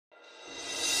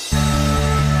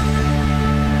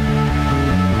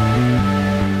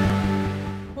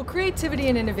Creativity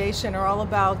and innovation are all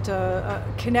about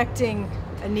connecting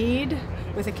a need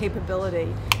with a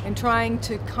capability and trying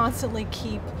to constantly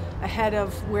keep ahead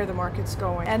of where the market's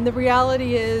going. And the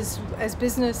reality is, as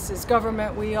business, as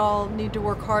government, we all need to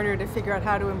work harder to figure out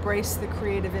how to embrace the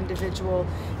creative individual,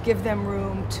 give them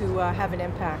room to have an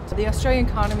impact. The Australian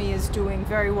economy is doing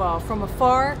very well. From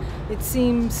afar, it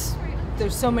seems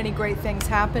there's so many great things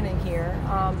happening here.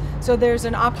 So there's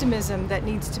an optimism that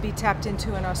needs to be tapped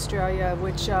into in Australia,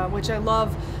 which I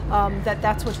love.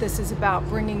 That's what this is about: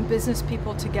 bringing business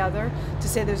people together to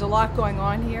say there's a lot going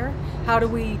on here. How do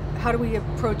we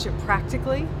approach it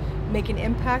practically, make an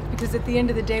impact? Because at the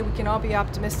end of the day, we can all be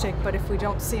optimistic, but if we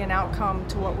don't see an outcome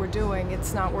to what we're doing,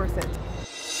 it's not worth it.